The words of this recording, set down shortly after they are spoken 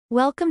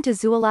Welcome to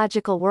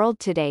Zoological World.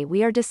 Today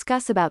we are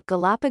discuss about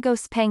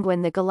Galapagos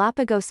penguin. The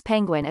Galapagos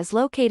penguin is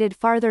located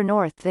farther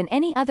north than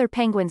any other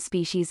penguin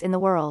species in the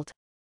world.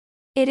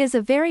 It is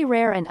a very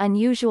rare and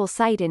unusual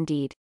sight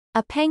indeed,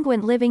 a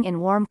penguin living in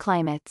warm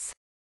climates.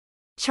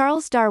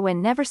 Charles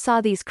Darwin never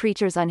saw these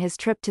creatures on his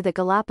trip to the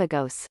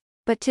Galapagos,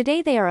 but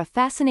today they are a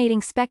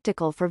fascinating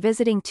spectacle for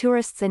visiting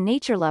tourists and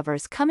nature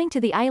lovers coming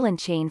to the island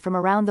chain from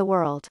around the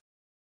world.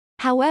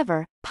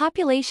 However,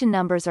 population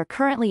numbers are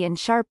currently in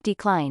sharp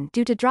decline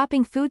due to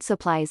dropping food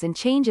supplies and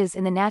changes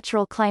in the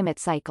natural climate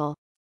cycle.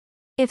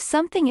 If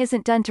something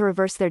isn't done to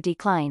reverse their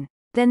decline,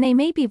 then they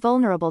may be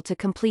vulnerable to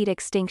complete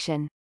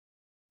extinction.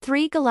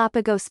 3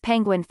 Galapagos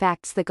penguin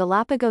facts. The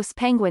Galapagos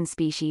penguin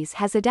species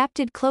has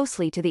adapted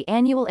closely to the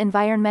annual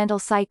environmental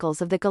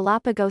cycles of the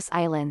Galapagos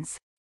Islands.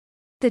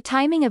 The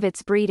timing of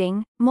its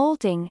breeding,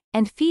 molting,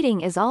 and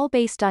feeding is all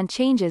based on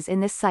changes in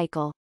this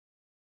cycle.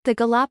 The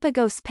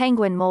Galapagos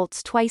penguin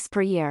molts twice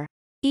per year.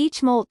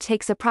 Each molt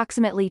takes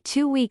approximately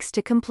 2 weeks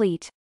to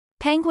complete.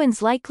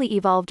 Penguins likely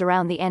evolved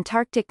around the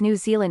Antarctic New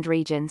Zealand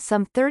region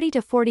some 30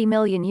 to 40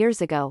 million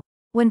years ago,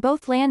 when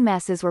both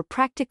landmasses were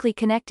practically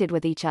connected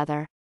with each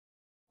other.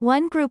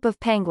 One group of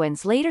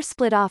penguins later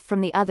split off from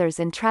the others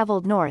and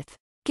traveled north,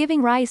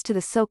 giving rise to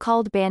the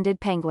so-called banded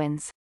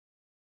penguins.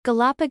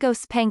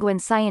 Galapagos penguin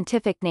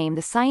scientific name.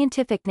 The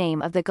scientific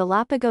name of the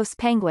Galapagos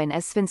penguin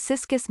is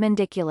Sphenciscus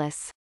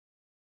mendiculus.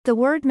 The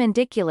word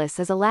mendiculus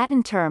is a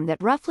Latin term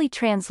that roughly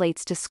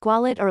translates to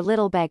squalid or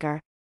little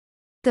beggar.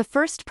 The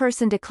first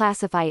person to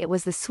classify it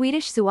was the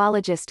Swedish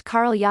zoologist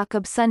Carl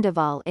Jacob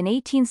Sundeval in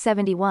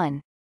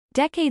 1871,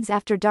 decades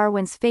after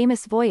Darwin's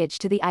famous voyage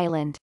to the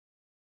island.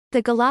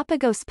 The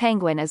Galapagos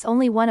penguin is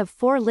only one of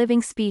 4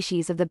 living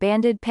species of the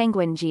banded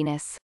penguin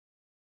genus.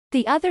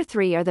 The other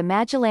 3 are the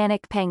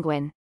Magellanic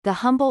penguin,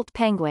 the Humboldt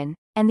penguin,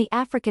 and the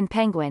African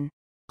penguin,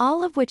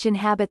 all of which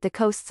inhabit the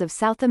coasts of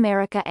South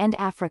America and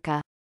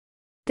Africa.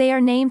 They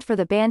are named for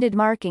the banded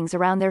markings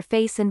around their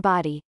face and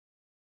body.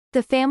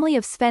 The family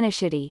of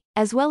Sphenicidae,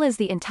 as well as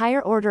the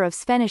entire order of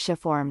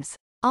Spheniciformes,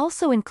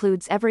 also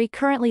includes every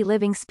currently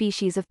living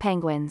species of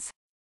penguins.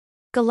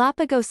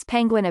 Galapagos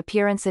penguin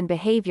appearance and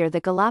behavior.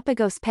 The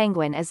Galapagos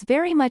penguin is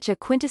very much a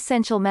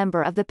quintessential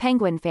member of the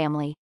penguin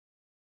family.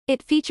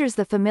 It features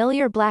the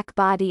familiar black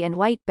body and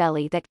white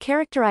belly that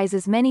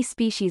characterizes many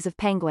species of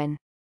penguin.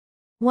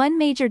 One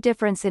major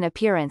difference in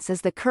appearance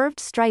is the curved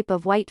stripe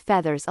of white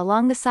feathers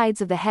along the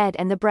sides of the head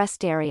and the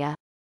breast area.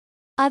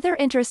 Other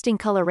interesting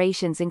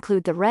colorations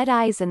include the red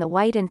eyes and the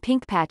white and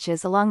pink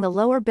patches along the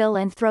lower bill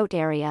and throat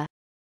area.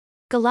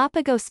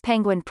 Galapagos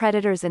penguin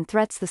predators and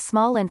threats. The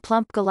small and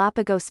plump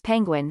Galapagos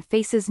penguin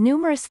faces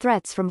numerous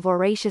threats from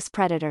voracious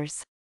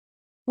predators.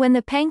 When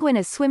the penguin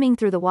is swimming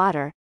through the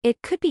water,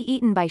 it could be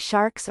eaten by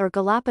sharks or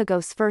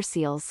Galapagos fur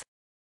seals.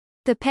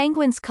 The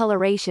penguin's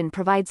coloration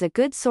provides a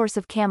good source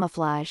of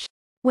camouflage.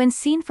 When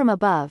seen from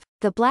above,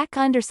 the black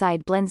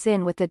underside blends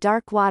in with the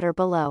dark water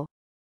below.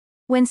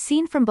 When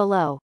seen from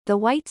below, the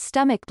white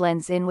stomach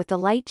blends in with the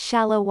light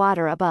shallow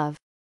water above.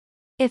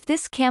 If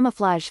this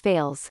camouflage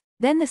fails,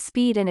 then the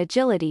speed and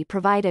agility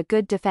provide a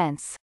good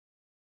defense.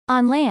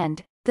 On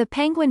land, the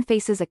penguin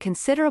faces a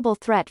considerable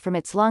threat from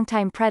its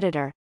longtime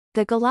predator,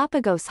 the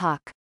Galapagos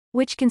hawk,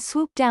 which can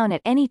swoop down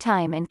at any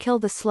time and kill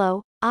the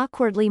slow,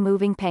 awkwardly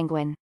moving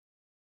penguin.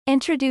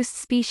 Introduced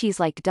species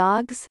like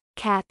dogs,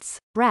 cats,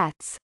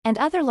 rats, and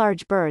other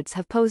large birds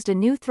have posed a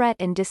new threat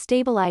and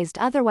destabilized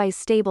otherwise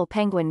stable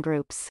penguin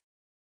groups.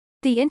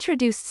 The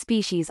introduced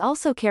species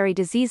also carry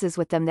diseases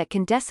with them that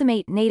can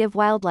decimate native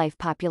wildlife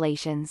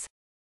populations.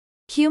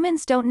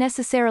 Humans don't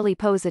necessarily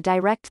pose a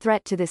direct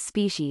threat to this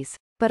species,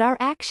 but our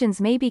actions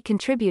may be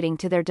contributing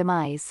to their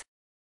demise.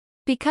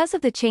 Because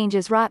of the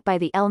changes wrought by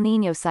the El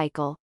Niño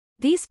cycle,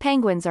 these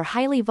penguins are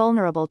highly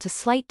vulnerable to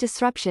slight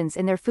disruptions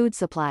in their food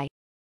supply.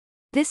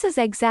 This is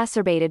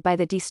exacerbated by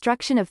the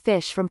destruction of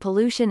fish from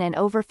pollution and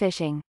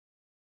overfishing.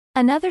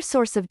 Another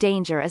source of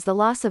danger is the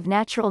loss of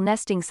natural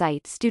nesting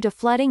sites due to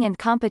flooding and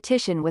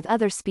competition with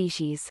other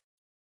species.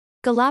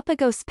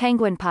 Galapagos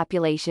penguin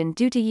population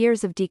due to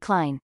years of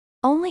decline.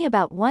 Only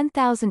about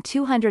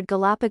 1,200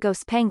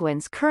 Galapagos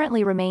penguins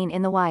currently remain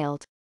in the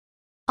wild.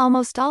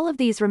 Almost all of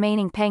these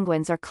remaining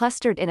penguins are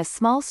clustered in a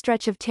small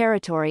stretch of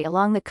territory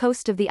along the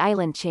coast of the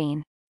island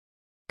chain.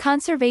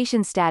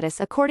 Conservation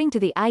status. According to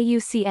the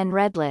IUCN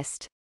Red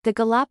List, the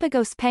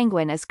Galapagos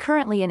penguin is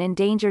currently an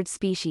endangered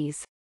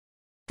species.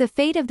 The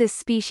fate of this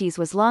species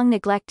was long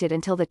neglected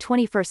until the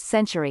 21st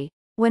century,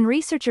 when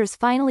researchers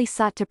finally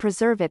sought to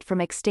preserve it from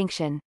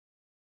extinction.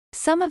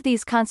 Some of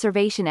these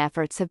conservation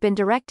efforts have been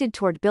directed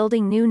toward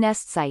building new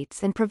nest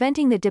sites and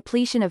preventing the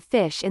depletion of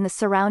fish in the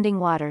surrounding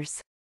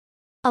waters.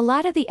 A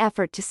lot of the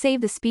effort to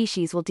save the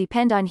species will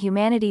depend on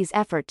humanity's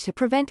effort to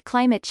prevent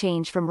climate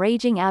change from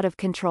raging out of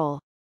control.